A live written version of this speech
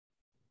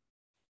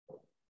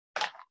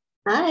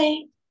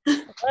Hi.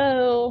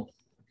 Hello.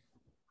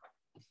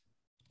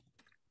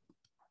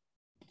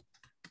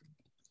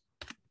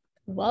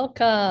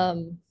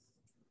 Welcome.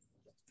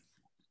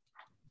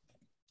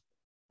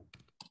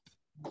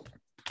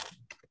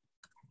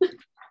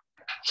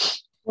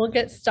 We'll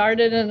get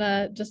started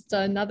in just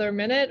another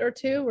minute or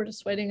two. We're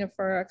just waiting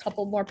for a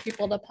couple more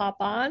people to pop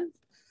on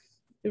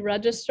who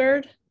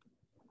registered.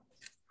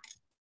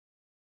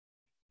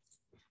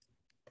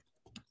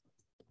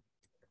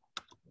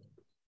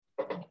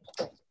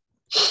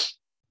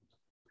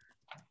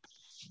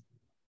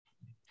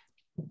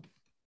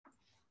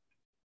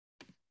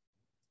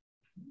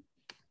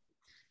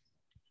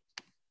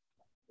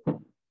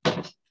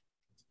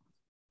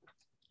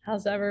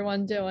 How's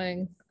everyone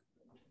doing?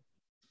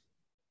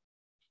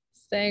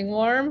 Staying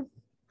warm?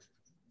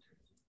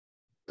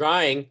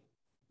 Trying.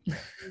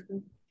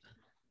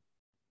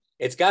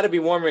 It's got to be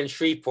warmer in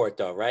Shreveport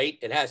though, right?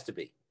 It has to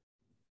be.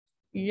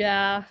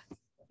 Yeah,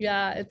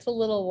 it's a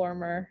little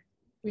warmer.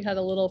 We had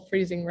a little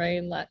freezing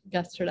rain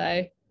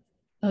yesterday.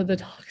 Oh, the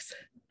dogs.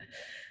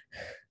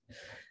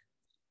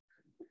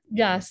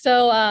 Yeah,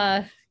 so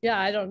I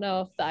don't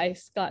know if the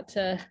ice got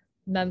to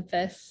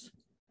Memphis.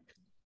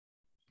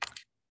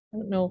 I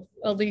don't know.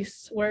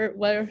 Elise, where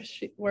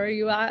are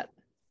you at?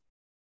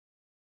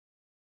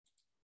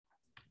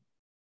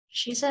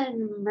 She's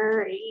in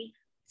Murray.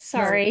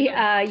 Sorry.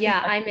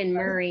 Yeah, I'm in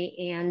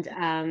Murray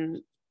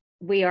and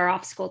we are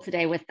off school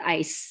today with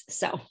ice.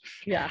 So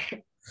yeah.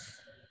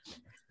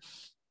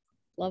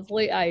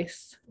 Lovely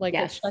ice. Like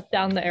yes. It shut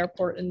down the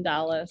airport in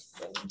Dallas.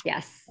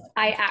 Yes.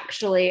 I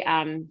actually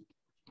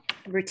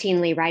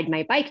routinely ride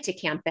my bike to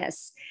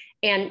campus.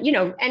 And,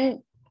 and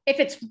if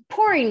it's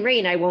pouring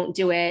rain, I won't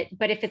do it.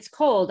 But if it's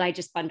cold, I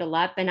just bundle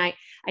up. And I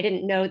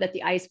didn't know that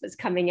the ice was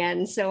coming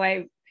in. So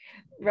I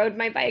rode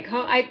my bike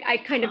home.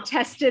 I kind of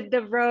tested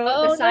the road,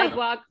 the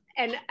sidewalk,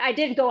 and I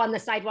didn't go on the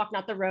sidewalk,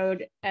 not the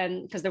road,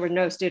 and because there were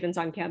no students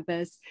on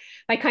campus.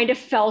 I kind of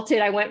felt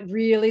it. I went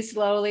really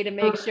slowly to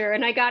make sure,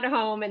 and I got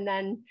home, and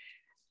then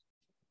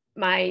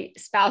my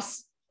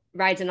spouse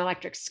rides an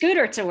electric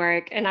scooter to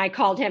work, and I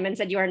called him and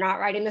said, "You are not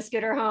riding the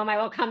scooter home.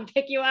 I will come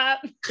pick you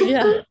up."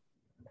 Yeah.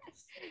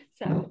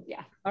 So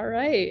yeah. All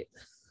right.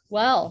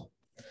 Well,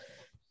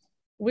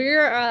 we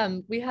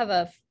have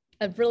a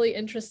really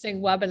interesting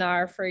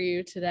webinar for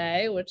you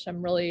today, which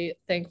I'm really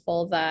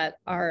thankful that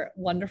our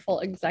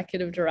wonderful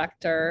executive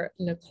director,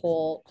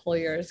 Nicole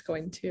Collier, is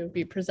going to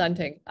be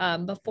presenting.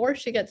 Before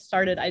she gets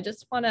started, I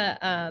just want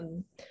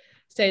to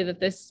say that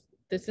this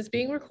is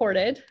being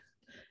recorded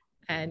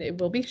and it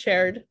will be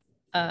shared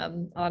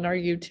on our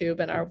YouTube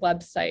and our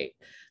website.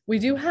 We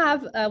do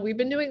have, we've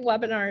been doing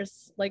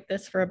webinars like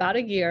this for about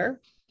a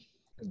year.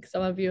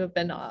 Some of you have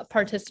been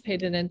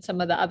participating in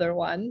some of the other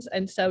ones.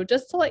 And so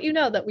just to let you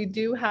know that we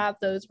do have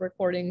those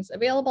recordings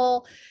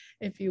available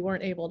if you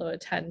weren't able to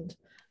attend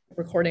the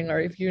recording, or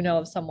if you know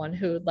of someone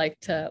who would like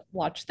to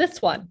watch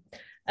this one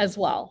as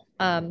well.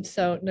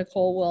 So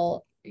Nicole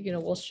will,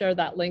 we'll share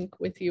that link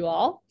with you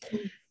all.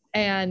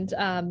 And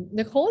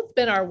Nicole has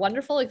been our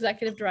wonderful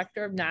executive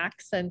director of NACC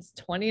since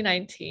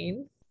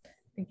 2019. I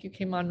think you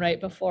came on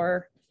right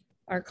before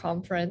our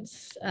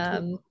conference.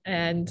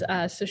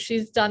 So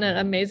she's done an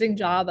amazing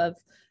job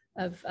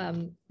of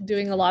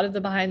doing a lot of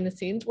the behind the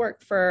scenes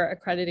work for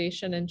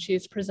accreditation, and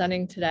she's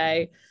presenting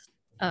today.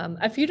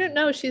 If you didn't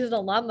know, she's an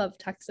alum of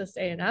Texas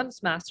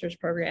A&M's master's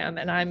program,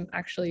 and I'm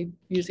actually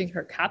using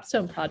her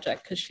capstone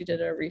project because she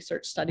did a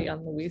research study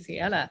on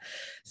Louisiana.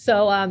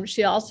 So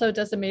she also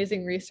does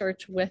amazing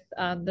research with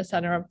the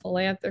Center of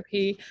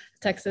Philanthropy,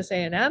 Texas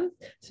A&M.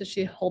 So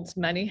she holds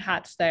many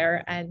hats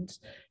there, and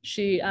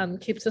she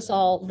keeps us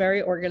all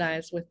very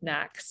organized with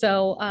NACC.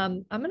 So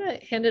I'm going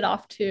to hand it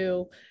off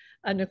to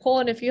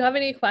Nicole, and if you have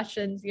any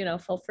questions,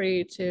 feel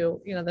free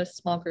to, there's a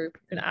small group,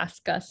 you can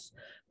ask us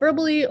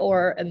verbally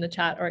or in the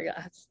chat, or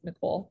ask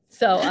Nicole.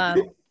 So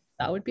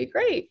that would be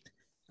great.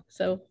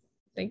 So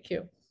thank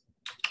you.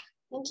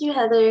 Thank you,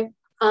 Heather.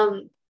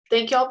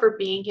 Thank you all for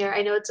being here.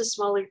 I know it's a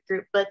smaller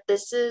group, but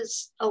this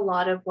is a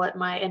lot of what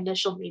my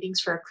initial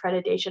meetings for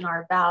accreditation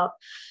are about.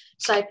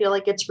 So I feel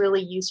like it's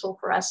really useful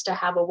for us to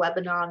have a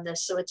webinar on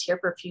this, so it's here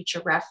for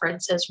future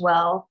reference as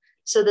well.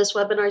 So this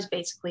webinar is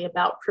basically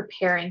about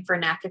preparing for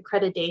NACC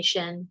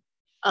accreditation.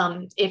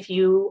 If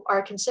you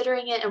are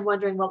considering it and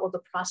wondering what will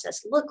the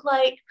process look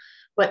like,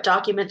 what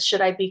documents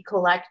should I be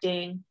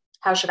collecting,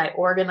 how should I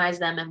organize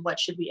them, and what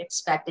should we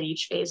expect at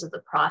each phase of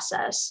the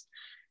process.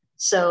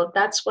 So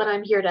that's what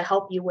I'm here to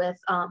help you with.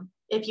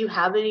 If you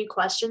have any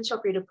questions,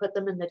 feel free to put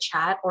them in the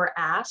chat or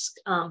ask.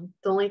 The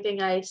only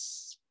thing I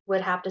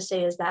would have to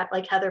say is that,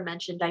 like Heather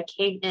mentioned, I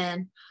came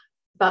in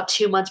about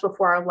 2 months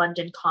before our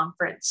London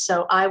conference.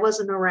 So I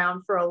wasn't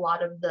around for a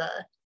lot of the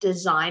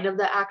design of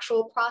the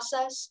actual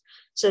process.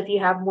 So if you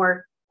have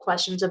more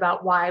questions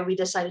about why we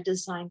decided to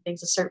design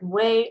things a certain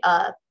way,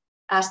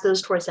 ask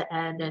those towards the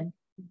end, and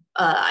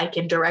I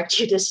can direct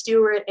you to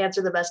Stuart,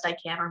 answer the best I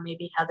can, or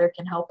maybe Heather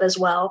can help as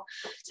well,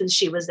 since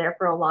she was there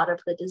for a lot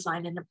of the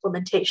design and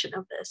implementation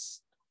of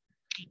this.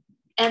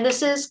 And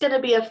this is going to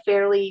be a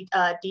fairly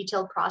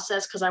detailed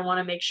process because I want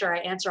to make sure I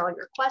answer all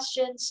your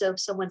questions. So if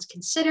someone's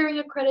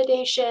considering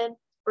accreditation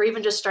or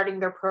even just starting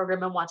their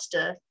program and wants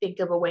to think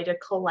of a way to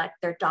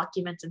collect their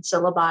documents and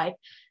syllabi,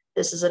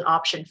 this is an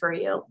option for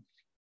you.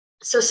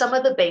 So some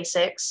of the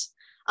basics,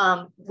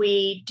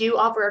 we do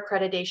offer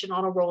accreditation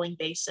on a rolling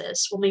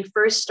basis. When we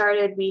first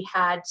started, we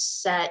had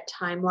set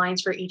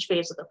timelines for each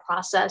phase of the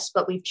process,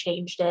 but we've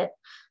changed it.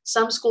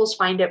 Some schools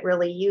find it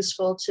really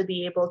useful to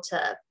be able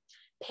to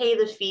pay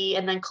the fee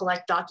and then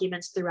collect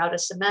documents throughout a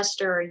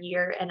semester or a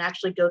year and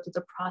actually go through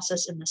the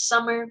process in the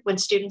summer when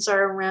students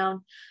are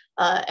around.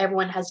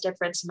 Everyone has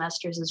different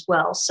semesters as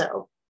well.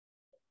 So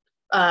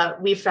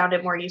we found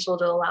it more useful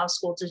to allow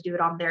school to do it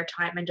on their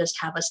time and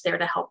just have us there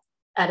to help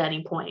at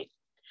any point.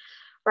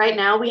 Right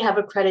now, we have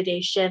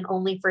accreditation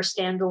only for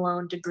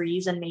standalone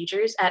degrees and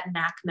majors at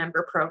NACC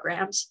member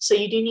programs. So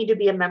you do need to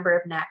be a member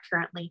of NACC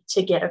currently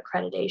to get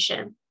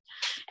accreditation.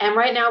 And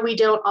right now, we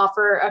don't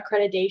offer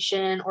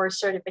accreditation or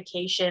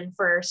certification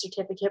for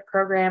certificate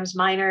programs,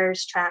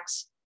 minors,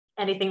 tracks,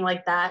 anything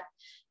like that.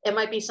 It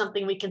might be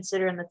something we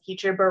consider in the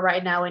future, but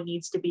right now it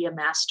needs to be a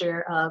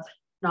Master of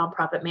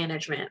Nonprofit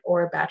Management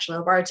or a Bachelor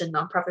of Arts in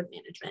Nonprofit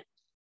Management.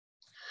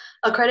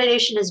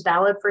 Accreditation is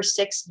valid for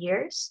 6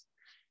 years.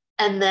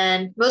 And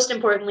then most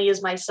importantly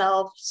is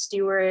myself,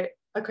 Stewart,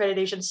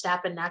 accreditation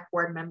staff, and NACC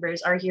board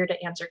members are here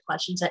to answer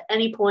questions at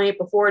any point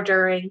before,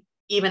 during,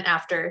 even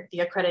after the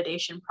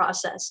accreditation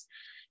process.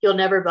 You'll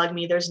never bug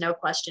me. There's no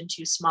question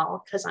too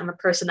small because I'm a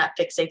person that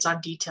fixates on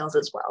details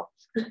as well.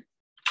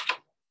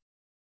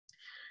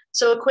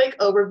 So a quick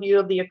overview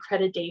of the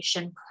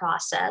accreditation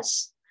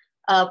process.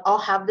 I'll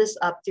have this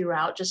up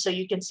throughout just so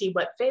you can see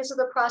what phase of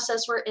the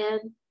process we're in.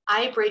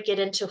 I break it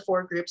into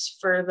 4 groups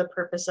for the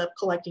purpose of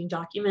collecting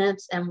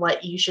documents and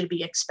what you should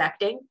be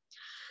expecting.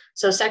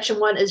 So section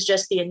 1 is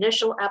just the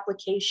initial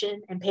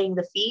application and paying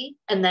the fee,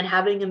 and then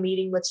having a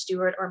meeting with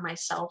Stewart or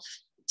myself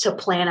to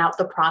plan out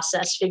the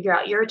process, figure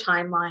out your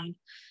timeline,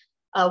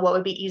 what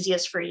would be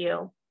easiest for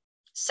you.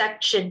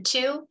 Section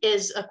 2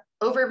 is an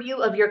overview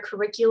of your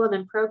curriculum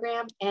and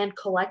program and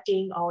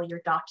collecting all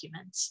your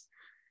documents.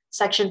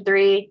 Section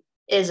 3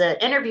 is an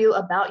interview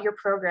about your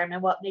program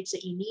and what makes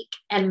it unique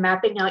and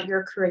mapping out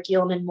your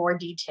curriculum in more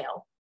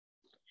detail.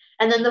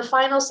 And then the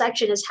final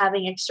section is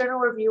having external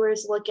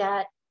reviewers look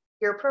at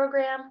your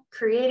program,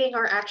 creating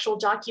our actual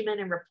document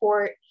and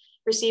report,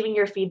 receiving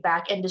your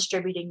feedback, and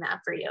distributing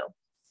that for you.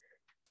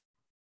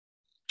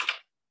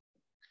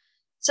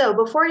 So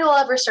before you'll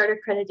ever start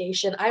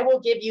accreditation, I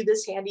will give you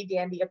this handy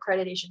dandy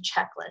accreditation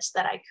checklist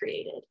that I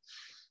created.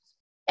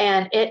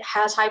 And it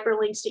has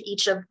hyperlinks to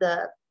each of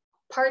the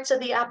parts of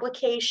the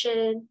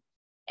application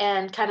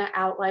and kind of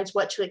outlines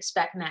what to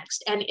expect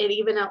next. And it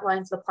even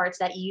outlines the parts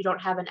that you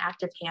don't have an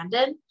active hand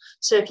in.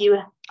 So if you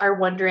are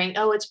wondering,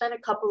 oh, it's been a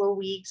couple of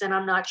weeks and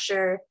I'm not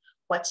sure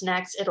what's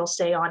next, it'll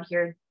say on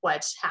here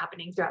what's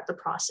happening throughout the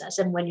process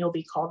and when you'll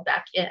be called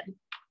back in.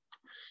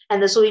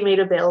 And this will be made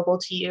available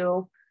to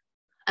you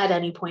at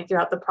any point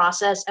throughout the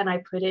process. And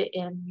I put it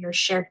in your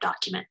shared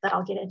document that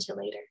I'll get into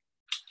later.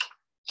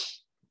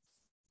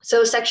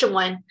 So section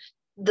 1,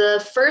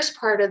 the first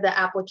part of the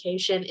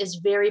application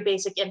is very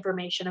basic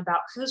information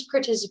about who's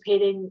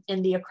participating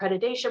in the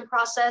accreditation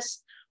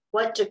process,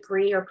 what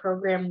degree or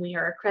program we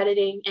are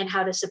accrediting, and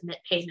how to submit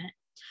payment.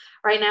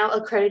 Right now,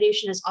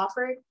 accreditation is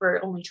offered for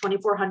only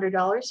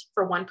 $2,400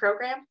 for one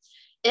program.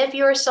 If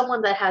you're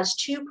someone that has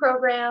 2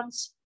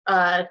 programs,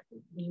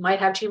 you might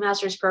have 2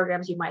 master's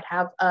programs, you might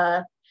have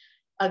a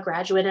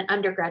graduate and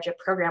undergraduate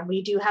program,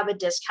 we do have a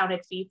discounted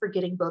fee for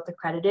getting both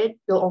accredited.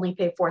 You'll only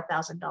pay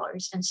 $4,000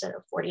 instead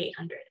of $4,800.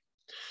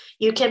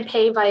 You can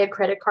pay via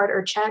credit card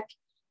or check.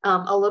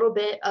 A little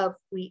bit of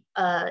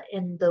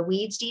in the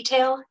weeds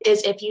detail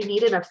is if you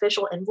need an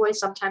official invoice,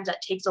 sometimes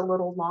that takes a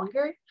little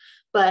longer,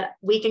 but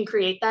we can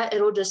create that.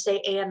 It'll just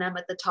say A&M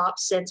at the top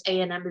since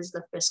A&M is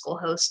the fiscal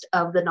host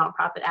of the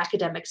Nonprofit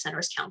Academic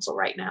Centers Council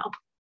right now.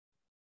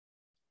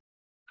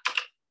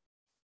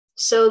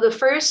 So the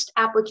first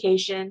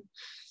application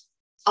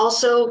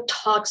also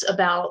talks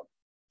about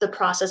the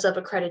process of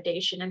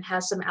accreditation and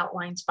has some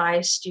outlines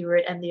by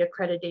Stewart and the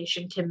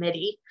accreditation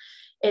committee.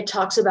 It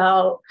talks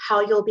about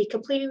how you'll be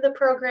completing the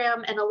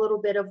program and a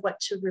little bit of what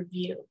to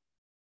review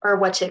or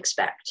what to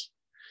expect.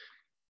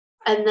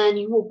 And then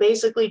you will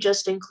basically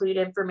just include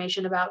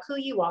information about who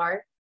you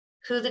are,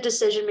 who the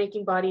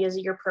decision-making body is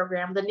of your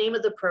program, the name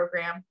of the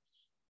program,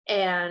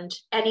 and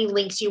any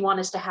links you want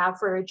us to have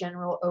for a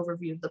general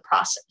overview of the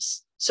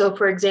process. So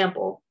for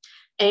example,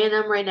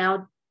 A&M right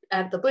now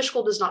at the Bush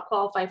School does not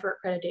qualify for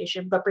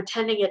accreditation, but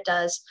pretending it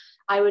does,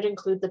 I would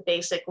include the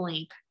basic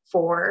link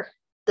for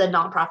the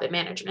nonprofit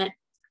management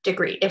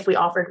degree if we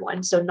offered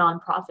one. So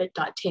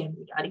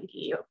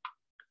nonprofit.tamu.edu.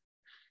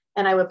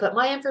 And I would put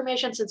my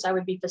information since I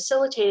would be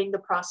facilitating the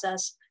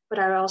process, but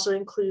I would also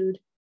include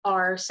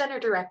our center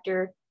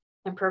director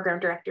and program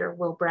director,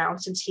 Will Brown,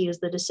 since he is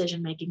the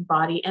decision-making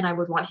body, and I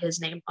would want his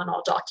name on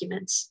all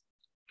documents.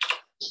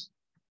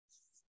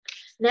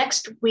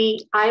 Next,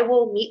 I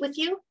will meet with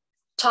you,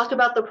 talk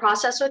about the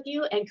process with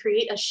you, and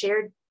create a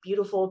shared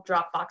beautiful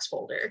Dropbox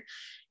folder.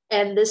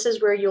 And this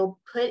is where you'll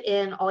put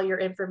in all your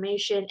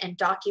information and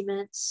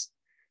documents.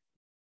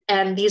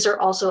 And these are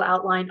also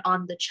outlined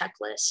on the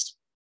checklist.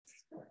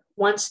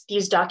 Once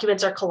these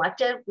documents are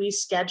collected, we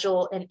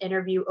schedule an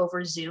interview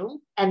over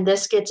Zoom, and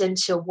this gets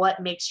into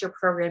what makes your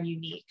program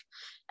unique.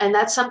 And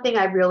that's something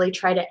I really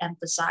try to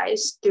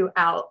emphasize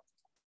throughout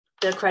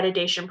the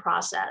accreditation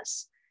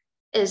process,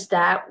 is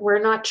that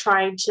we're not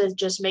trying to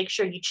just make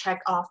sure you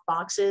check off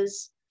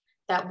boxes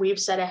that we've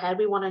set ahead.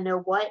 We want to know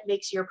what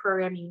makes your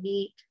program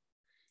unique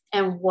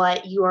and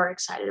what you are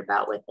excited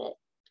about with it.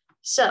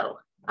 So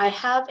I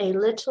have a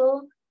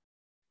little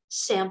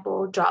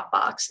sample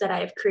Dropbox that I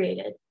have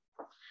created.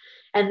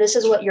 And this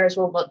is what yours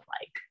will look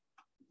like.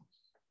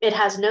 It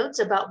has notes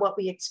about what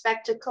we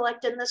expect to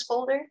collect in this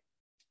folder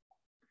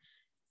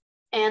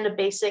and a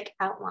basic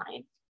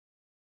outline.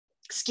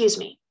 Excuse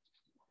me.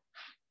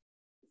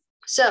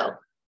 So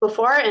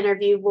before our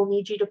interview, we'll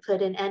need you to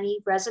put in any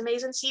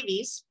resumes and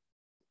CVs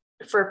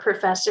for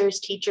professors,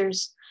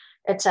 teachers,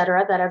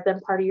 etc. that have been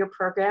part of your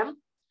program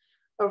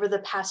over the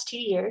past 2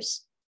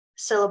 years,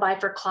 syllabi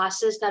for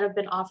classes that have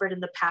been offered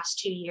in the past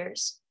 2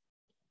 years.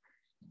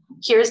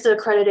 Here's the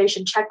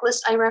accreditation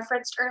checklist I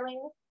referenced earlier.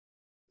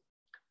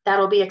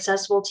 That'll be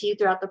accessible to you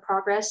throughout the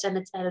progress, and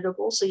it's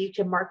editable so you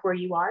can mark where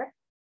you are.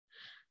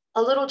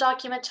 A little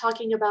document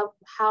talking about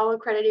how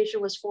accreditation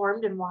was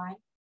formed and why,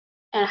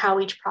 and how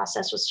each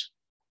process was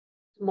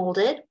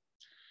molded.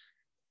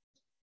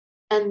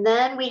 And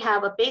then we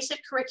have a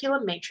basic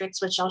curriculum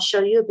matrix, which I'll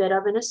show you a bit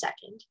of in a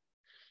second.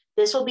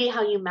 This will be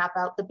how you map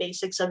out the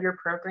basics of your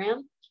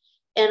program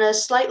in a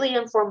slightly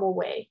informal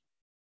way.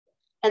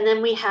 And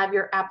then we have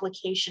your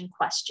application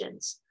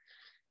questions.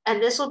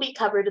 And this will be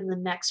covered in the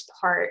next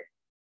part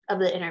of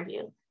the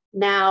interview.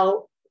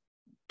 Now,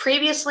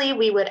 previously,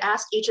 we would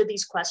ask each of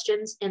these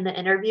questions in the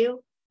interview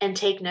and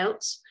take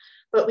notes,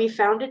 but we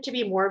found it to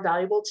be more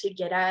valuable to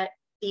get at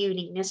the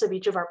uniqueness of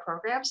each of our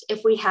programs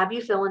if we have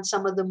you fill in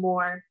some of the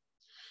more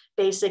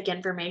basic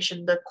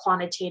information, the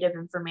quantitative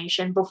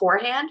information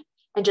beforehand,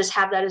 and just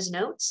have that as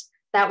notes.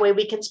 That way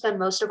we can spend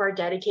most of our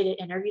dedicated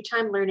interview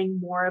time learning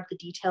more of the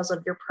details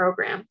of your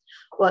program,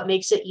 what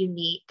makes it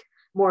unique,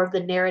 more of the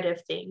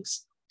narrative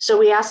things. So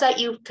we ask that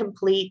you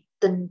complete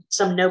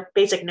some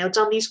basic notes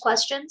on these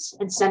questions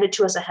and send it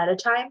to us ahead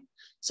of time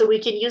so we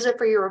can use it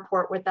for your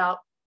report without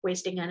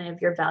wasting any of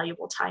your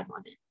valuable time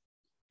on it.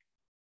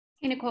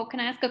 Hey, Nicole,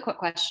 can I ask a quick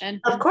question?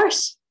 Of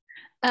course.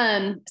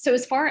 So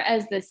as far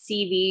as the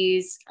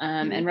CVs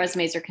and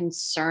resumes are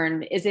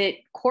concerned, is it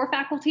core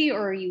faculty,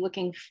 or are you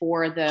looking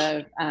for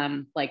the,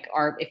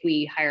 if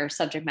we hire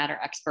subject matter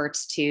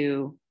experts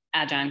to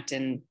adjunct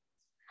and?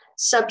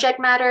 Subject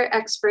matter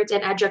experts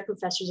and adjunct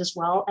professors as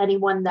well,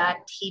 anyone that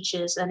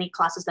teaches any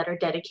classes that are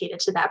dedicated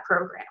to that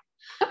program.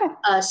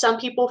 Okay. Some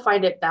people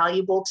find it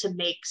valuable to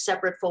make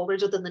separate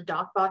folders within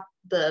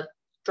the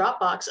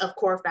Dropbox of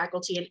core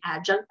faculty and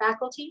adjunct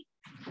faculty,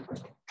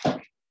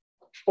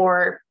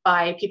 or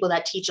by people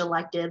that teach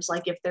electives,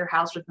 like if they're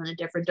housed within a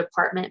different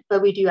department.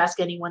 But we do ask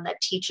anyone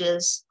that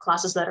teaches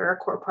classes that are a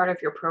core part of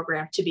your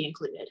program to be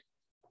included.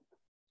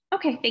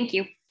 Okay, thank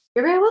you.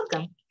 You're very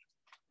welcome.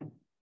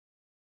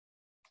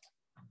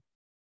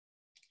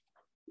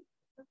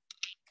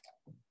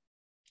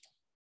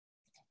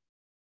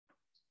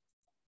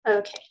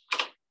 Okay,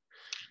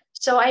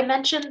 so I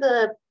mentioned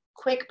the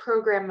quick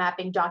program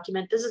mapping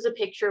document. This is a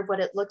picture of what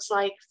it looks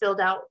like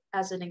filled out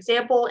as an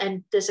example,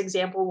 and this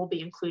example will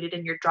be included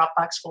in your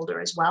Dropbox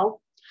folder as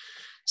well.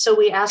 So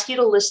we ask you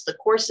to list the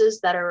courses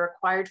that are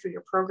required for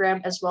your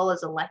program as well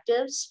as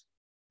electives.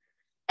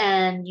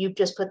 And you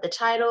just put the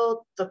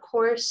title, the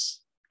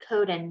course,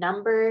 code and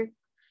number,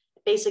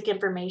 basic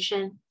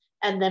information,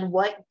 and then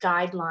what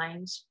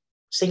guidelines,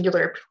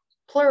 singular,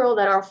 plural,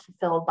 that are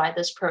fulfilled by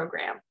this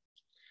program.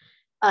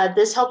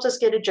 This helps us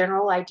get a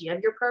general idea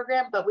of your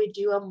program, but we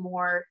do a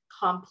more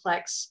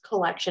complex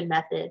collection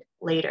method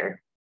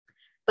later.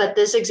 But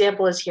this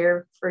example is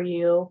here for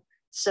you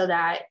so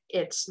that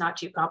it's not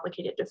too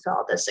complicated to fill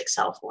out this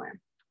Excel form.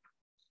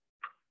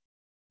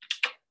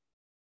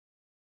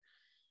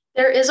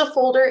 There is a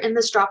folder in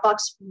this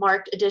Dropbox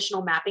marked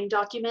additional mapping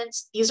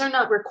documents. These are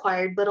not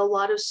required, but a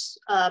lot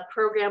of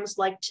programs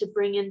like to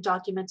bring in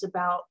documents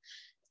about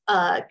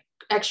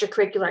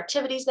extracurricular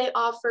activities they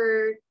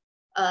offer,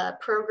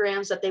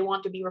 programs that they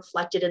want to be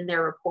reflected in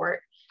their report,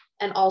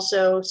 and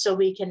also so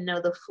we can know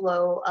the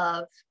flow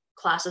of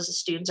classes the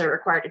students are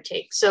required to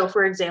take. So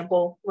for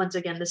example, once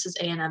again, this is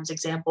A&M's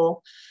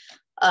example.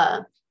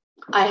 I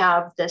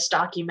have this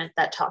document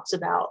that talks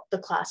about the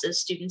classes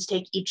students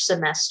take each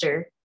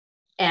semester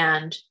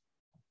and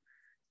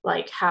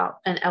like how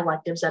and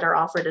electives that are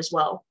offered as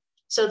well.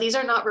 So these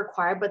are not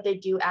required, but they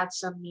do add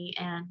some meat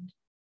and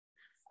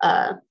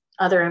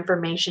other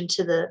information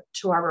to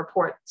our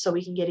report so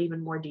we can get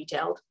even more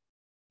detailed.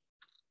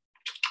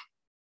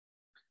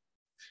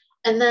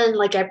 And then,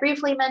 like I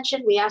briefly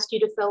mentioned, we ask you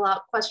to fill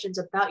out questions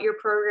about your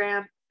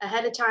program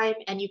ahead of time,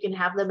 and you can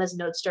have them as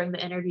notes during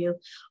the interview.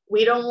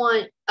 We don't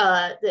want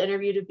the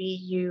interview to be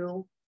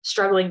you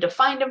struggling to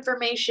find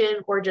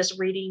information or just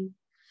reading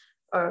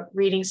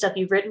reading stuff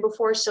you've written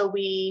before. So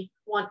we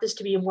want this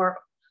to be a more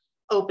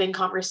open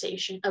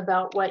conversation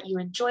about what you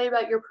enjoy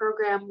about your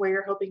program, where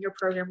you're hoping your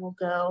program will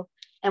go,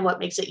 and what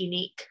makes it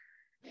unique.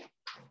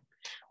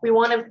 We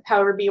want to,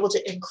 however, be able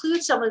to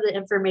include some of the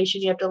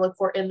information you have to look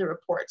for in the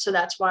report. So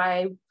that's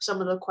why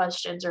some of the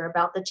questions are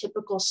about the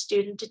typical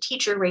student to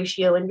teacher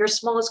ratio in your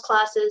smallest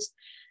classes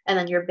and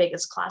then your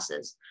biggest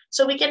classes.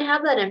 So we can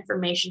have that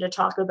information to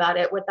talk about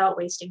it without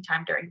wasting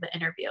time during the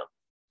interview.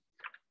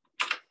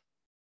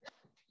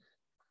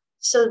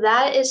 So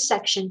that is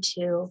section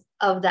 2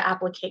 of the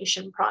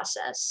application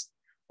process.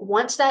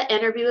 Once that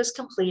interview is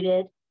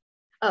completed,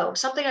 oh,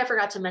 something I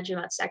forgot to mention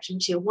about section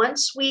 2.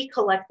 Once we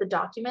collect the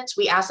documents,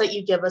 we ask that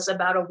you give us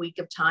about a week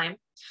of time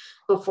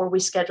before we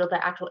schedule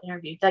the actual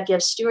interview. That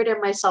gives Stuart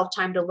and myself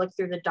time to look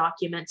through the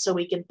documents so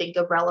we can think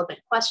of relevant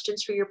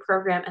questions for your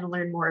program and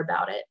learn more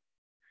about it.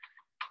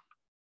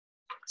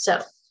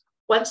 So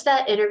once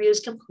that interview is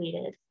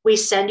completed, we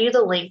send you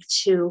the link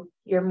to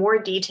your more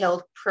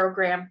detailed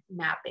program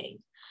mapping.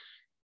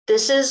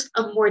 This is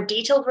a more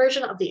detailed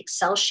version of the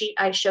Excel sheet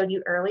I showed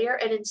you earlier,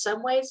 and in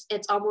some ways,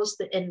 it's almost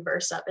the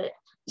inverse of it.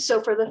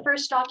 So for the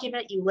first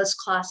document, you list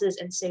classes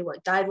and say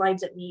what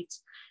guidelines it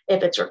meets,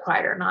 if it's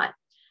required or not.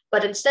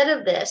 But instead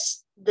of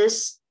this,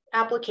 this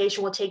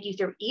application will take you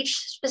through each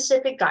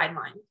specific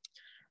guideline.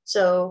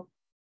 So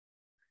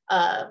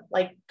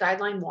like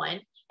guideline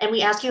 1, and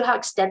we ask you how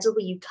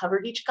extensively you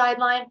covered each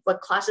guideline,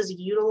 what classes you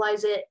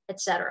utilize it,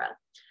 etc.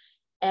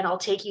 And I'll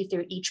take you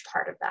through each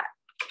part of that.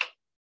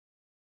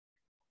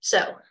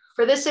 So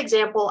for this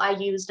example, I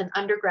used an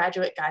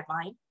undergraduate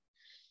guideline.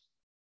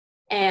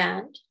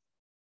 And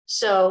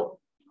so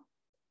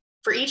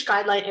for each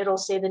guideline, it'll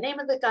say the name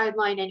of the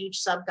guideline and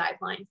each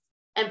sub-guideline.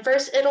 And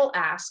first it'll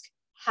ask,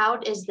 how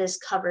is this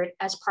covered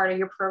as part of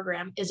your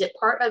program? Is it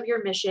part of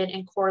your mission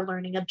and core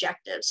learning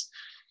objectives?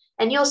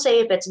 And you'll say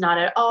if it's not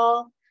at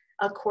all,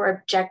 a core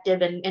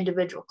objective in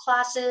individual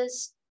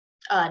classes,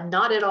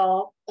 not at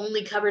all,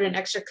 only covered in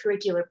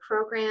extracurricular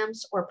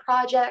programs or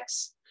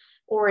projects,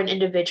 or in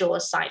individual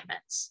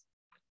assignments.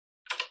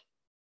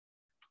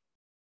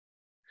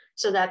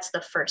 So that's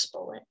the first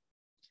bullet.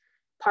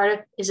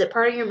 Is it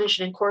part of your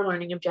mission and core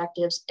learning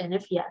objectives? And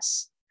if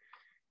yes,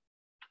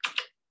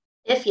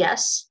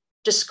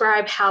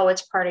 describe how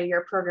it's part of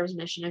your program's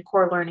mission and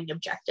core learning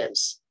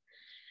objectives.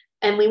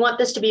 And we want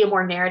this to be a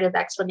more narrative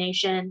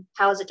explanation.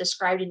 How is it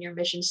described in your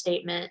mission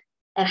statement?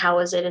 And how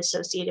is it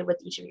associated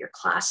with each of your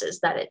classes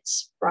that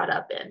it's brought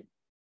up in?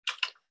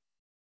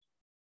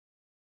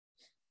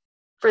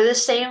 For the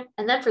same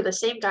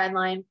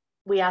guideline,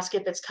 we ask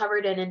if it's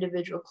covered in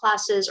individual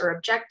classes or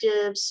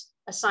objectives,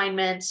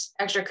 assignments,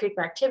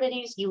 extracurricular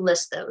activities, you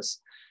list those.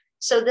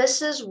 So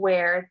this is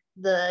where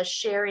the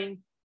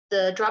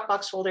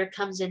Dropbox folder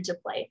comes into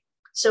play.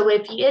 So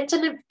if it's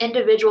an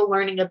individual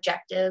learning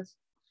objective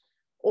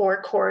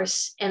or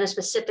course in a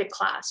specific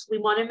class, we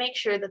want to make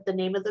sure that the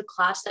name of the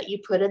class that you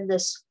put in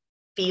this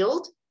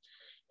field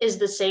is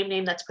the same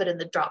name that's put in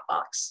the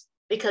Dropbox,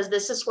 because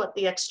this is what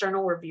the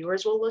external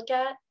reviewers will look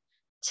at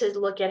to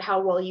look at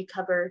how well you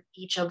cover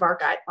each of our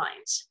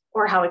guidelines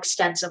or how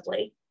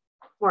extensively,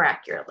 more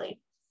accurately.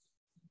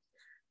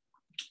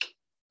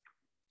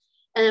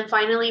 And then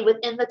finally,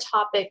 within the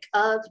topic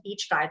of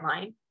each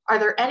guideline, are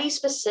there any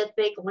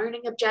specific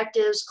learning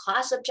objectives,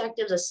 class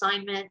objectives,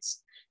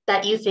 assignments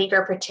that you think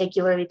are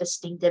particularly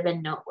distinctive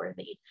and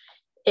noteworthy?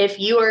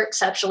 If you are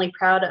exceptionally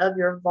proud of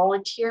your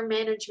volunteer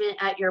management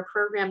at your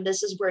program,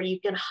 this is where you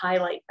can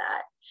highlight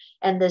that.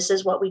 And this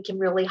is what we can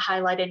really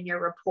highlight in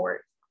your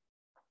report.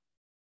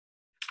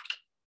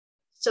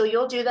 So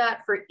you'll do that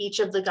for each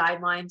of the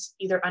guidelines,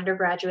 either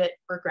undergraduate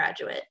or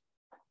graduate.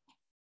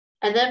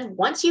 And then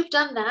once you've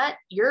done that,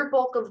 your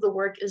bulk of the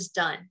work is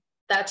done.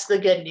 That's the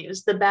good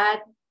news. The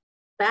bad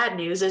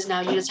news is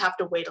now you just have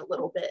to wait a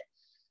little bit,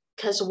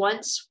 because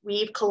once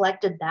we've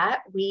collected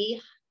that,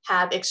 we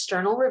have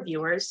external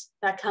reviewers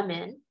that come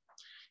in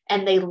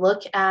and they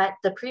look at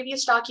the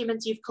previous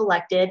documents you've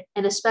collected,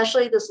 and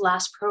especially this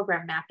last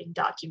program mapping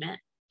document.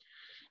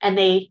 And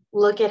they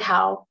look at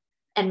how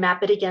and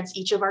map it against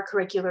each of our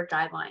curricular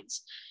guidelines.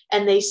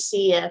 And they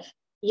see if,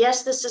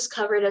 yes, this is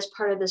covered as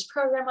part of this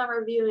program I'm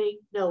reviewing,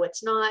 no,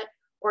 it's not,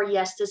 or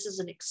yes, this is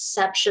an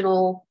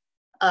exceptional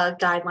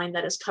guideline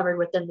that is covered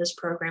within this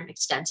program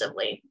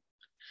extensively.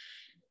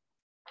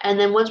 And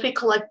then once we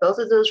collect both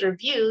of those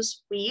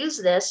reviews, we use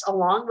this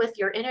along with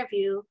your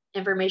interview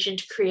information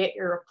to create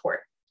your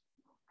report.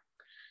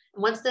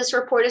 And once this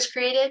report is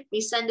created,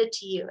 we send it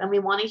to you and we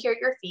want to hear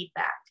your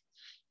feedback.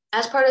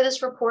 As part of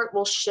this report,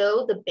 we'll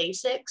show the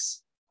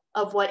basics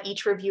of what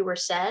each reviewer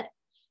said,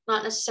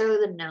 not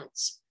necessarily the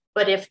notes,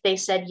 but if they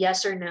said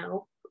yes or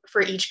no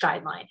for each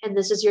guideline. And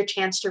this is your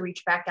chance to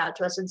reach back out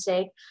to us and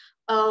say,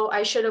 oh,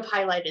 I should have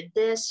highlighted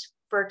this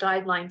for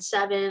guideline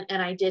 7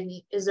 and I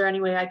didn't. Is there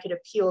any way I could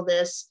appeal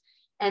this?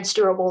 And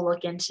Stuart will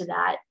look into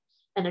that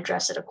and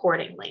address it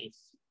accordingly.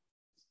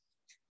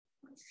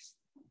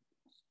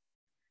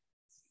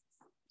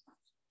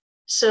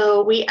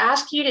 So we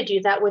ask you to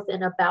do that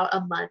within about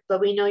a month, but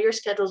we know your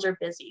schedules are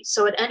busy.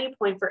 So at any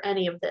point for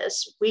any of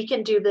this, we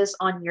can do this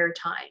on your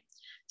time.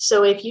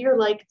 So if you're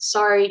like,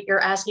 sorry,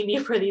 you're asking me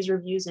for these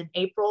reviews in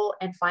April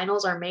and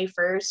finals are May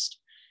 1st,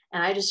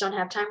 and I just don't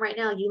have time right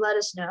now, you let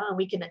us know and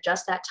we can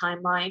adjust that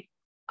timeline.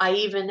 I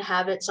even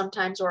have it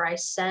sometimes where I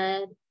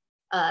set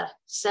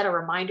a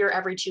reminder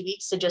every 2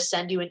 weeks to just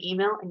send you an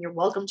email, and you're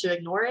welcome to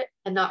ignore it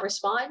and not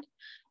respond.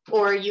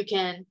 Or you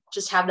can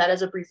just have that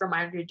as a brief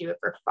reminder to do it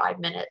for 5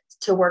 minutes,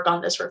 to work on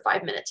this for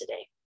 5 minutes a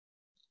day.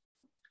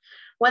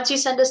 Once you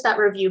send us that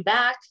review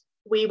back,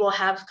 we will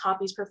have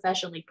copies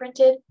professionally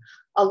printed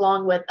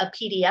along with a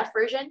PDF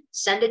version,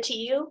 send it to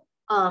you.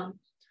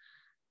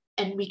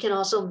 And we can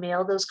also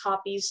mail those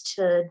copies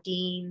to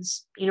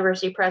deans,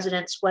 university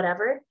presidents,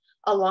 whatever,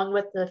 along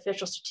with the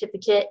official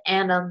certificate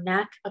and a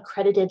NACC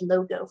accredited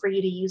logo for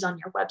you to use on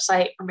your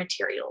website or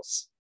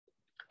materials.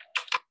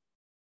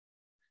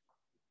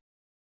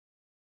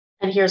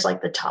 And here's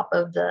like the top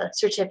of the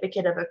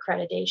certificate of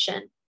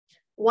accreditation.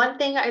 One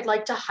thing I'd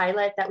like to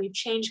highlight that we've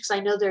changed, because I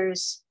know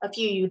there's a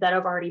few of you that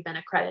have already been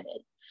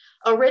accredited.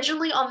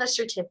 Originally on the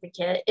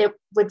certificate, it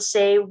would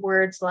say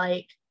words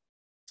like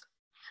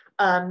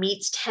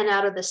meets 10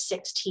 out of the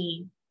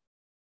 16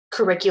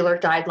 curricular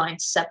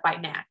guidelines set by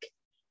NACC.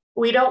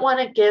 We don't want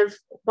to give,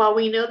 while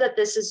we know that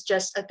this is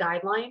just a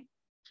guideline,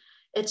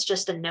 it's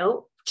just a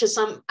note. To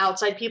some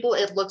outside people,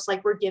 it looks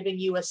like we're giving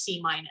you a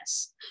C-.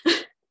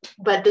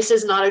 But this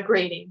is not a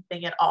grading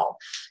thing at all.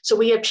 So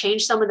we have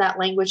changed some of that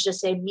language to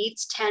say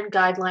meets 10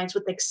 guidelines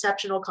with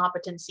exceptional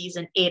competencies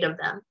in 8 of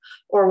them,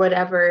 or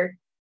whatever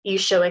you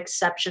show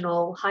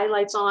exceptional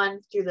highlights on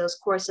through those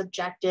course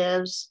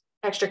objectives,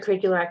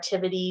 extracurricular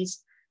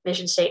activities,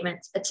 mission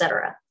statements,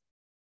 etc.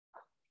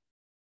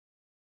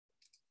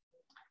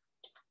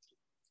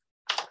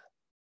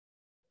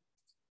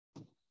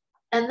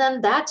 And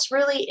then that's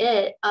really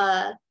it.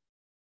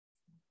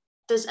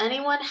 Does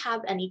anyone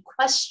have any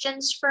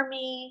questions for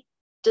me?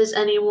 Does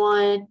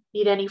anyone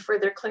need any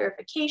further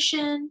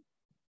clarification?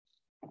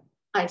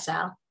 Hi,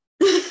 Sal.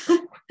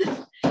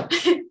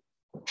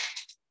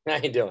 How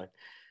you doing?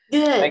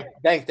 Good.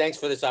 Thanks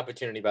for this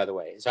opportunity, by the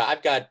way. So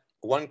I've got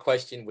one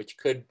question which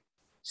could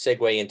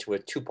segue into a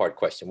 2-part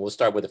question. We'll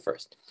start with the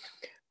first.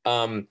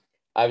 I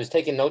was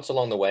taking notes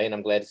along the way, and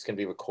I'm glad it's going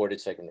to be recorded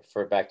so I can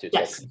refer back to it.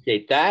 Yes. So I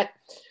appreciate that.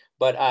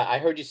 But I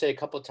heard you say a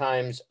couple of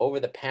times over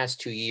the past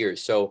 2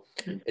 years. So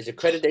is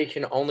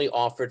accreditation only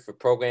offered for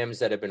programs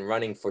that have been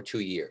running for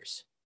 2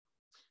 years?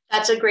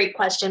 That's a great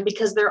question,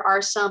 because there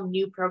are some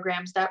new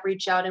programs that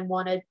reach out and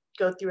want to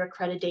go through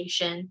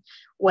accreditation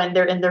when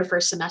they're in their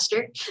first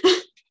semester.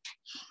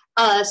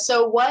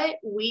 So what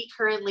we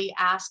currently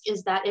ask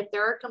is that if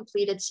there are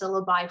completed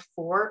syllabi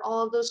for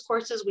all of those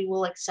courses, we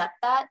will accept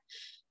that.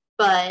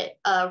 But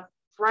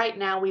right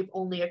now, we've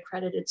only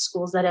accredited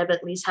schools that have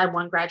at least had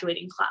one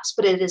graduating class,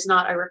 but it is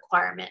not a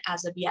requirement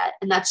as of yet.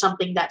 And that's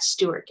something that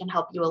Stuart can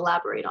help you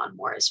elaborate on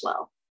more as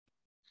well.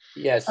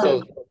 Yeah,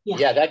 so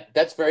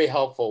that's very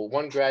helpful.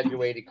 One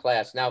graduated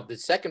class. Now, the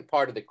second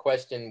part of the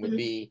question would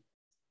be,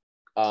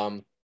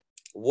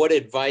 what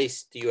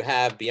advice do you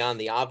have beyond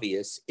the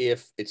obvious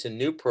if it's a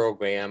new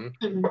program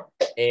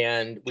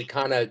and we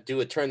kind of do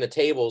a turn the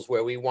tables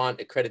where we want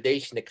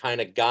accreditation to kind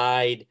of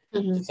guide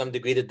to some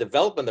degree the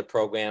development of the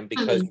program,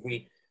 because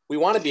we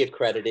want to be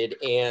accredited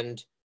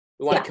and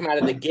we want to come out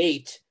of the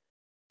gate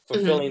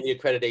fulfilling the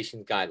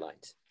accreditation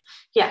guidelines?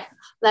 Yeah,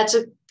 that's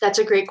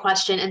a great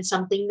question, and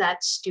something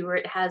that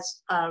Stuart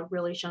has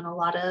really shown a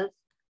lot of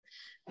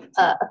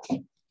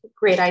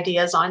great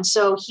ideas on.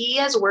 So he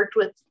has worked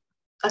with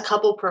a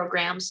couple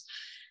programs.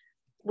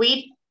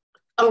 We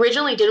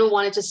originally didn't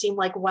want it to seem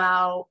like,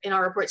 wow, in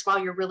our reports, wow,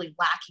 you're really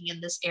lacking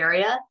in this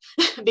area,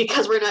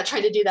 because we're not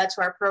trying to do that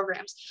to our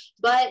programs.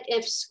 But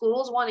if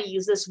schools want to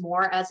use this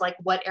more as like,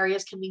 what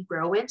areas can we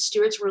grow in,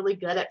 Stuart's really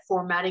good at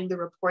formatting the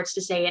reports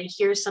to say, and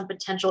here's some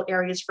potential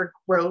areas for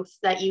growth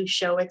that you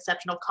show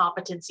exceptional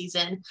competencies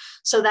in.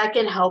 So that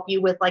can help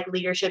you with like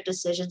leadership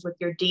decisions with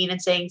your dean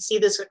and saying, see,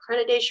 this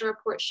accreditation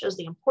report shows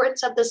the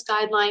importance of this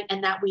guideline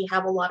and that we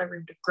have a lot of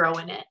room to grow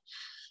in it.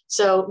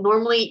 So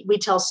normally we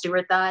tell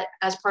Stuart that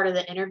as part of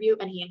the interview,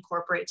 and he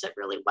incorporates it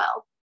really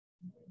well.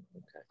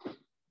 Okay.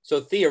 So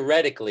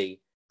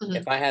theoretically,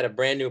 if I had a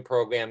brand new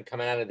program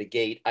coming out of the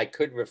gate, I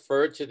could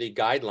refer to the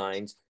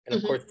guidelines and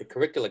of course the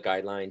curricular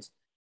guidelines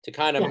to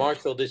kind of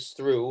marshal this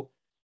through.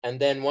 And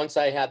then once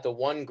I have the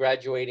one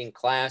graduating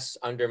class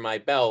under my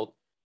belt,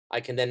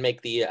 I can then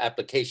make the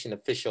application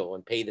official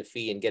and pay the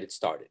fee and get it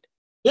started.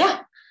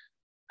 Yeah,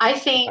 I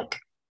think,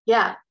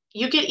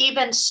 you could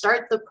even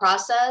start the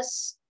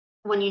process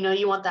when you know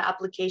you want the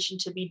application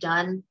to be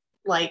done,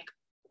 like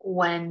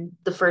when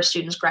the first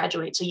students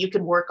graduate. So you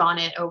could work on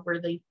it over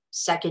the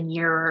second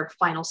year or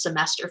final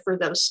semester for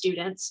those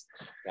students.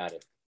 Got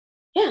it.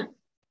 Yeah.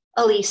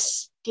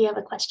 Elise, do you have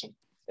a question?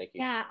 Thank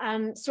you.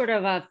 Yeah, sort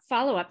of a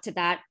follow-up to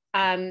that.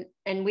 And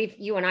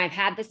you and I have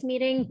had this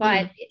meeting,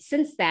 but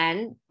since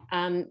then,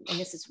 and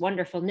this is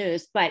wonderful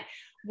news, but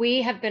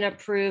we have been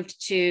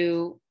approved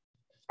to,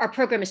 our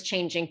program is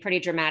changing pretty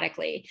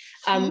dramatically.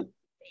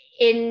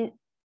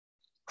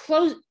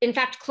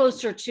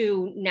 closer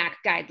to NACC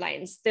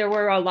guidelines. There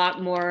were a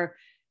lot more,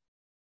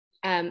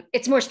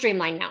 it's more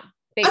streamlined now,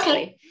 basically.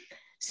 Okay.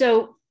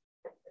 So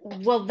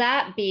will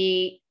that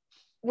be,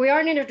 we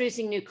aren't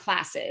introducing new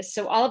classes.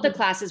 So all of the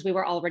classes we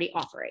were already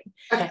offering,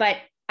 but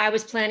I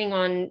was planning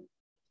on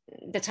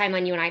the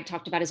timeline you and I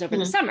talked about is over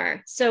the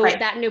summer. So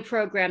that new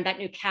program, that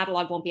new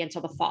catalog won't be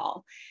until the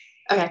fall.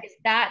 Okay.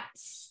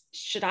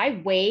 Should I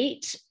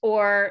wait,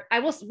 or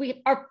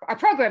our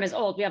program is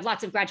old. We have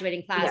lots of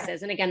graduating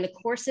classes. And again, the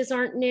courses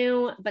aren't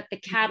new, but the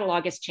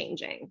catalog is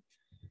changing.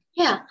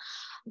 Yeah,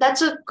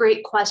 that's a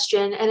great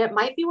question. And it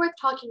might be worth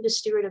talking to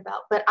Stuart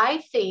about, but I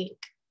think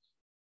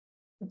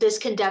this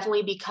can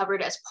definitely be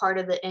covered as part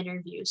of the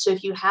interview. So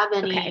if you have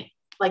any,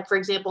 like, for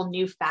example,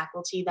 new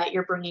faculty that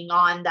you're bringing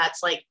on,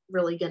 that's like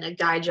really going to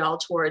guide y'all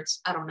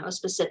towards, I don't know, a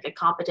specific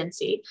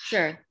competency.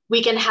 Sure.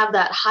 We can have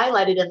that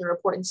highlighted in the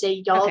report and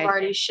say, y'all have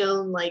already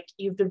shown like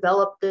you've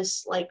developed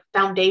this like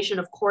foundation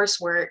of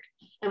coursework,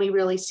 and we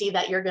really see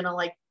that you're going to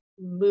like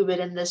move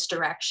it in this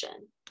direction.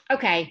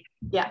 Okay.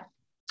 Yeah.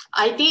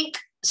 I think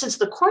since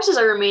the courses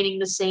are remaining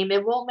the same,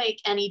 it won't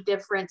make any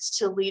difference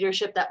to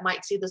leadership that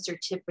might see the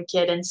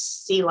certificate and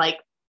see like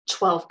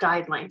 12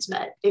 guidelines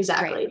met.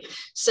 Exactly. Right.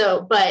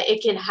 So, but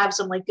it can have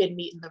some like good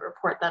meat in the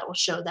report that will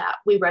show that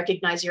we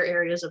recognize your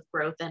areas of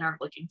growth and are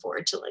looking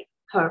forward to like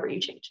however you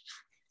change.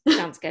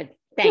 Sounds good.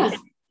 Thanks. Yeah,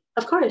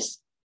 of course.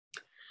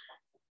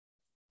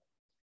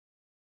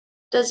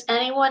 Does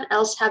anyone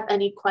else have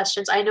any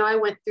questions? I know I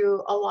went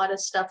through a lot of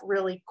stuff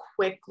really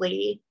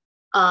quickly,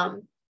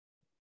 and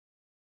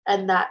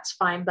that's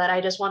fine, but I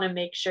just want to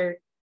make sure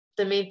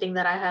the main thing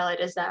that I highlight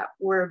is that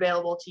we're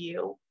available to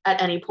you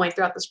at any point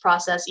throughout this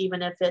process,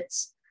 even if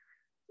it's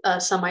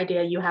some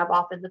idea you have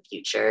off in the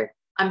future.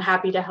 I'm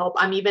happy to help.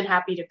 I'm even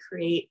happy to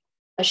create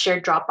a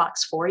shared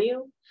Dropbox for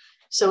you.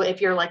 So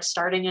if you're like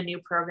starting a new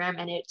program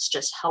and it's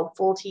just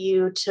helpful to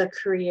you to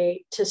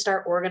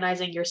start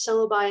organizing your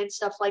syllabi and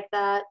stuff like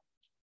that,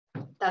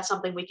 that's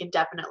something we can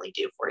definitely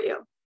do for you.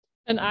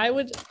 And I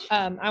would,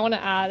 I want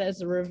to add,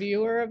 as a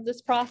reviewer of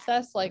this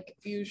process, like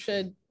you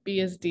should be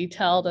as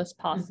detailed as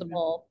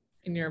possible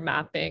in your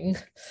mapping.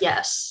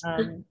 Yes.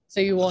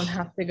 So you won't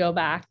have to go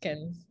back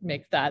and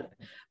make that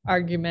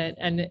argument.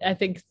 And I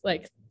think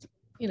like,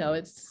 you know,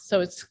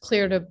 it's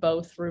clear to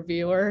both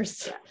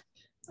reviewers.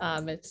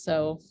 It's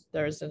so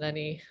there isn't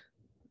any.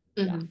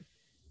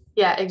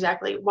 Yeah,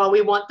 exactly. While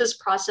we want this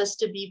process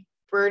to be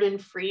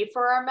burden-free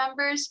for our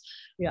members,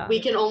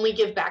 we can only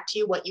give back to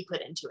you what you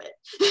put into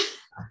it.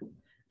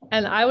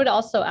 And I would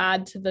also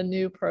add to the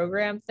new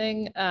program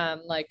thing,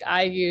 like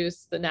I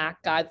use the NACC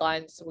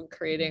guidelines when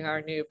creating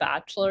our new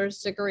bachelor's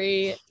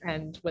degree,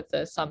 and with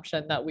the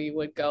assumption that we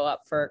would go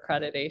up for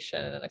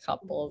accreditation in a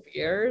couple of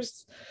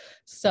years.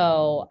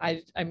 So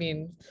I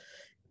mean,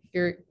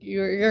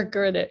 you're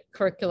good at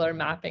curricular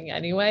mapping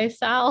anyway,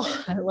 Sal.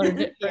 I learned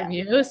it from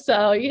you.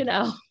 So, you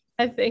know,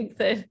 I think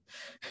that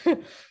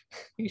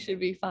you should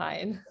be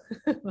fine.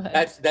 But,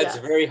 that's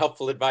very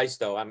helpful advice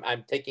though.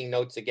 I'm taking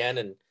notes again,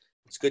 and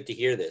it's good to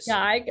hear this.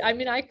 Yeah, I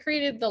mean, I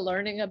created the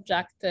learning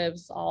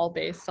objectives all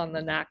based on the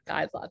NACC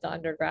guidelines, the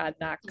undergrad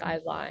NACC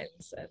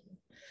guidelines.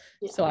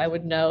 And so I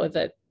would know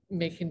that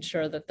making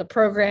sure that the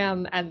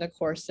program and the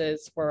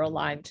courses were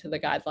aligned to the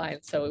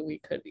guidelines so we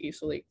could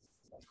easily,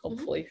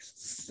 hopefully,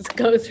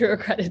 go through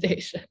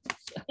accreditation.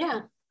 So. Yeah.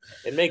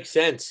 It makes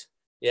sense.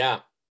 Yeah.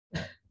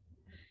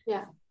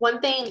 Yeah.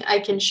 One thing I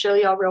can show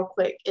y'all real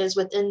quick is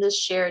within this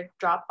shared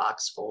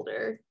Dropbox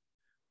folder,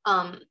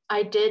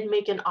 I did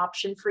make an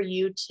option for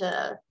you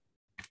to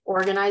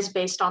organize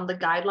based on the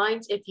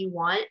guidelines if you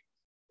want.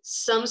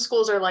 Some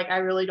schools are like, I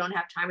really don't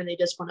have time, and they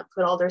just want to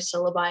put all their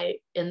syllabi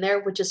in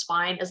there, which is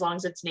fine as long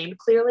as it's named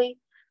clearly.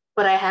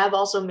 But I have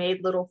also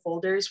made little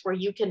folders where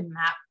you can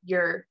map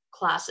your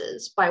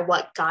classes by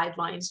what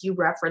guidelines you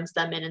reference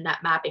them in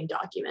that mapping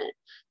document.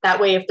 That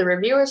way, if the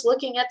reviewer is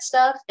looking at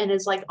stuff and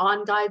is like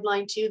on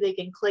guideline 2, they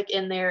can click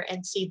in there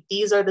and see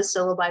these are the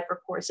syllabi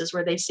for courses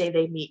where they say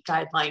they meet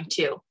guideline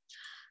 2.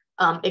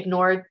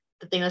 Ignore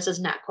the thing that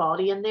says NACC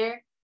quality in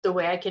there. The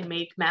way I can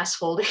make mass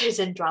folders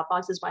in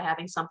Dropbox is by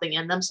having something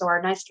in them. So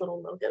our nice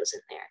little logos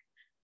in there.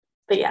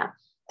 But yeah,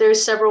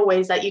 there's several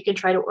ways that you can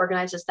try to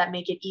organize this that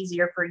make it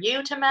easier for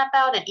you to map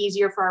out and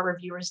easier for our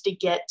reviewers to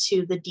get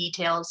to the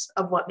details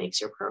of what makes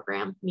your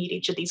program meet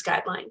each of these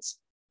guidelines.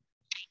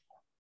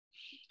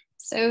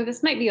 So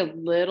this might be a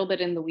little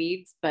bit in the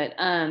weeds, but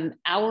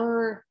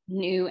our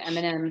new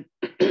M&M,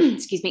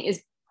 excuse me,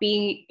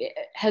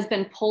 has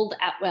been pulled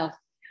out. Well,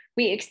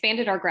 we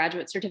expanded our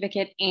graduate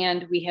certificate,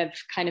 and we have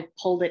kind of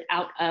pulled it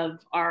out of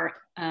our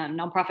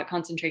nonprofit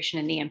concentration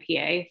in the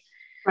MPA.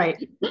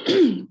 Right.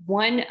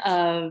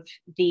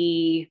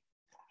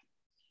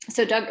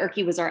 So Doug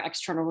Erkey was our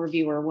external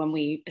reviewer when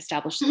we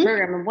established the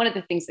program. And one of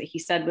the things that he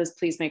said was,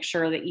 please make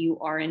sure that you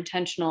are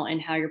intentional in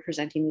how you're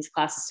presenting these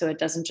classes, so it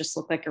doesn't just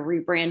look like a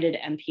rebranded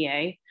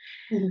MPA.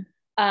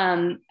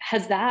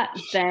 Has that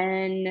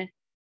been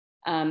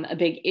a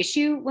big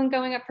issue when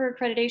going up for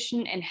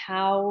accreditation, and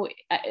how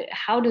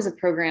does a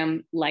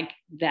program like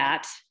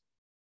that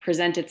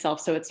present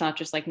itself. So it's not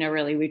just like, no,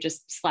 really, we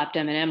just slapped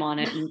M&M on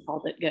it and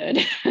called it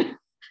good.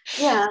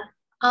 Yeah,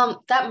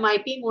 that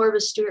might be more of a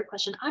Stewart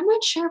question. I'm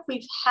not sure if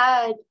we've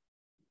had,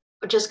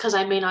 just because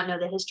I may not know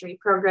the history,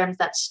 programs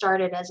that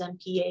started as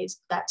MPAs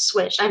that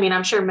switched. I mean,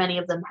 I'm sure many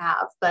of them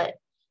have, but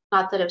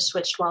not that have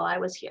switched while I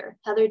was here.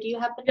 Heather, do you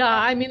happen to know?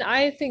 I mean,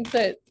 I think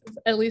that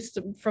at least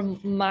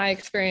from my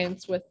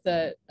experience with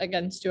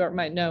again, Stuart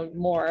might know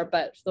more,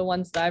 but the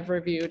ones that I've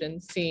reviewed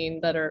and seen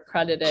that are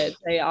accredited,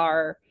 they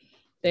are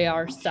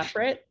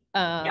separate,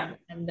 and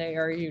they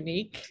are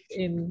unique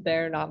in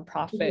their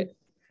nonprofit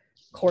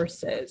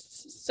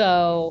courses.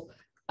 So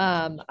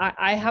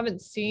I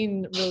haven't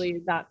seen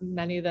really that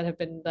many that have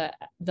been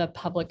the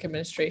public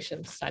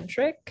administration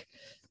centric.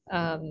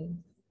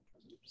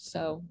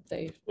 So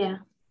they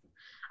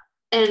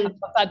and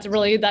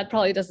that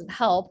probably doesn't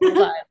help,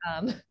 but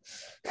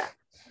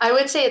I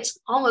would say it's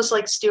almost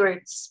like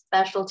Stewart's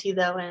specialty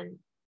though, and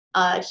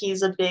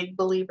he's a big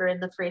believer in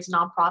the phrase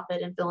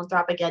nonprofit and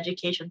philanthropic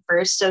education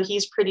first. So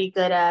he's pretty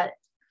good at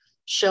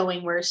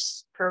showing where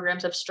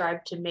programs have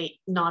strived to make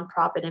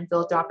nonprofit and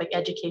philanthropic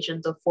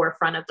education the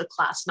forefront of the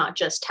class, not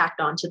just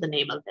tacked on to the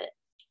name of it.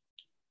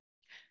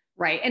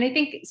 Right. And I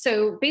think,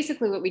 so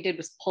basically what we did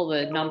was pull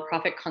the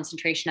nonprofit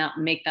concentration out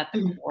and make that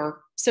the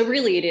core. So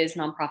really it is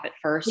nonprofit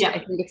first. I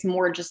think it's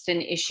more just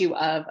an issue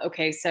of,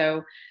 okay,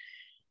 so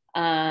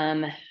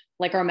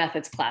like our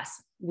methods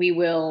class, we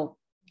will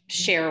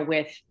share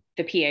with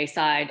the PA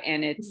side,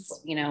 and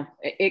it's, you know,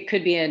 it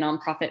could be a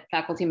nonprofit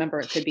faculty member,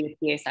 it could be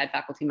a PA side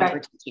faculty member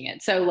teaching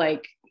it. So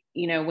like,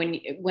 you know, when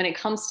it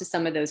comes to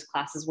some of those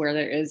classes where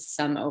there is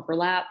some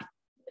overlap,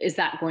 is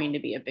that going to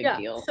be a big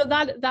deal? So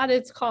that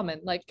is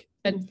common. Like,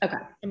 and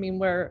I mean,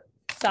 where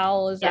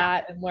Sal is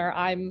at and where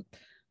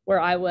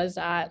I was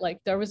at, like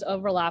there was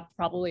overlap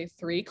probably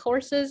 3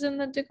 courses in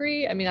the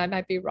degree. I mean, I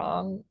might be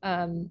wrong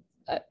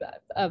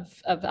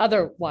of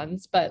other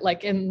ones, but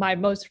like in my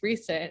most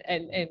recent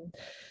and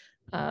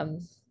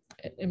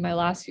in my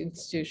last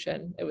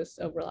institution, it was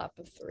overlap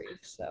of 3.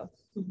 So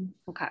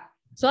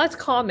so that's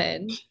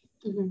common.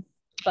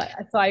 But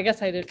so I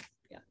guess I did.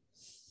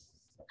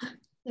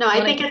 No,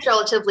 I think it's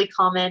relatively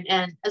common,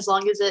 and as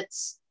long as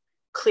it's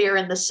clear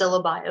in the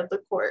syllabi of the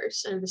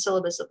course and the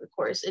syllabus of the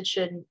course, it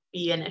shouldn't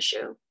be an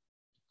issue.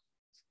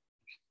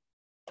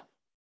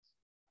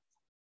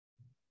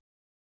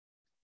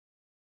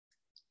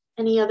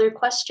 Any other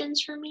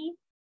questions for me?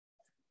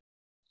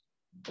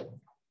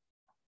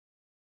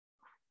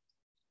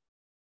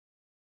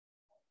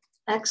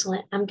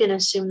 Excellent. I'm going to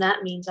assume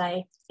that means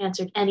I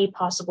answered any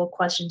possible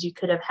questions you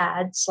could have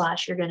had,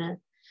 / you're going to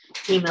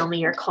email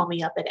me or call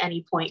me up at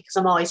any point, because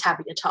I'm always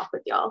happy to talk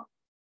with y'all.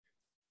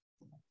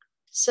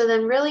 So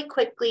then really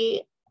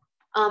quickly,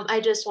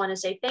 I just want to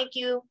say thank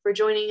you for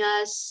joining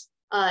us.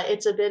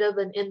 It's a bit of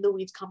an in the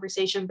weeds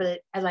conversation,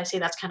 but as I say,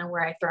 that's kind of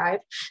where I thrive.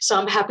 So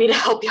I'm happy to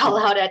help y'all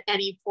out at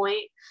any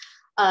point.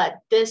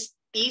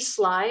 These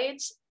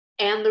slides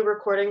and the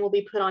recording will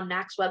be put on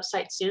NACC's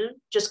website soon.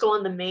 Just go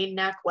on the main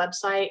NACC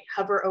website,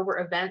 hover over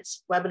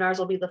events, webinars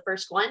will be the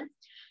first one.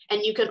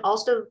 And you can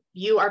also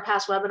view our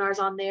past webinars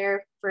on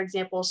there. For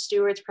example,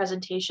 Stewart's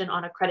presentation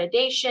on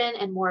accreditation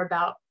and more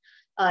about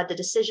the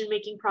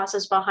decision-making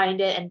process behind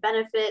it and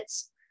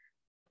benefits.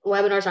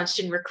 Webinars on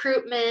student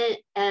recruitment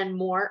and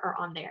more are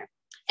on there.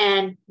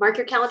 And mark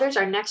your calendars.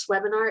 Our next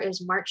webinar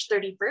is March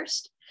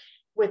 31st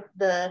with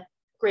the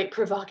great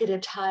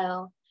provocative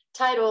title,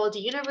 Do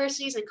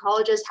Universities and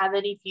Colleges Have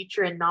Any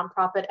Future in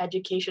Nonprofit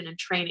Education and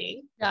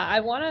Training? Yeah, I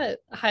want to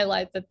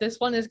highlight that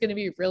this one is going to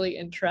be really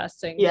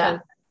interesting. Yeah.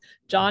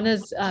 John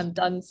has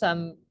done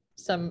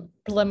some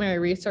preliminary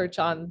research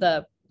on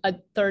the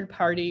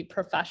third-party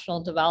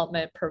professional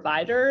development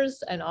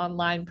providers and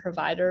online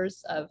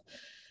providers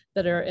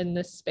that are in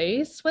this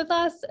space with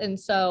us. And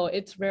so I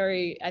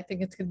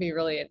think it's going to be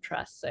really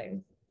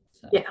interesting.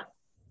 So. Yeah.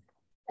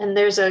 And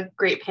there's a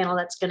great panel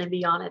that's going to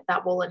be on it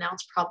that we'll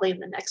announce probably in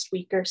the next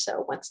week or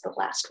so once the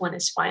last one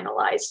is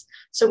finalized.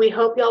 So we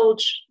hope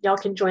y'all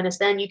can join us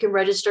then. You can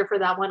register for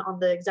that one on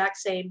the exact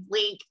same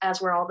link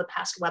as where all the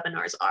past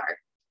webinars are.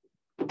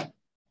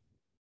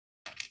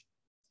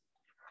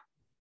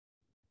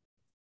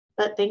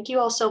 But thank you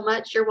all so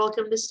much. You're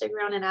welcome to stick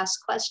around and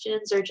ask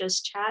questions or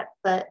just chat,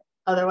 but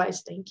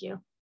otherwise, thank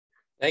you.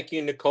 Thank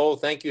you, Nicole.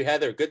 Thank you,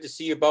 Heather. Good to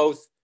see you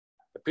both.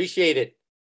 Appreciate it.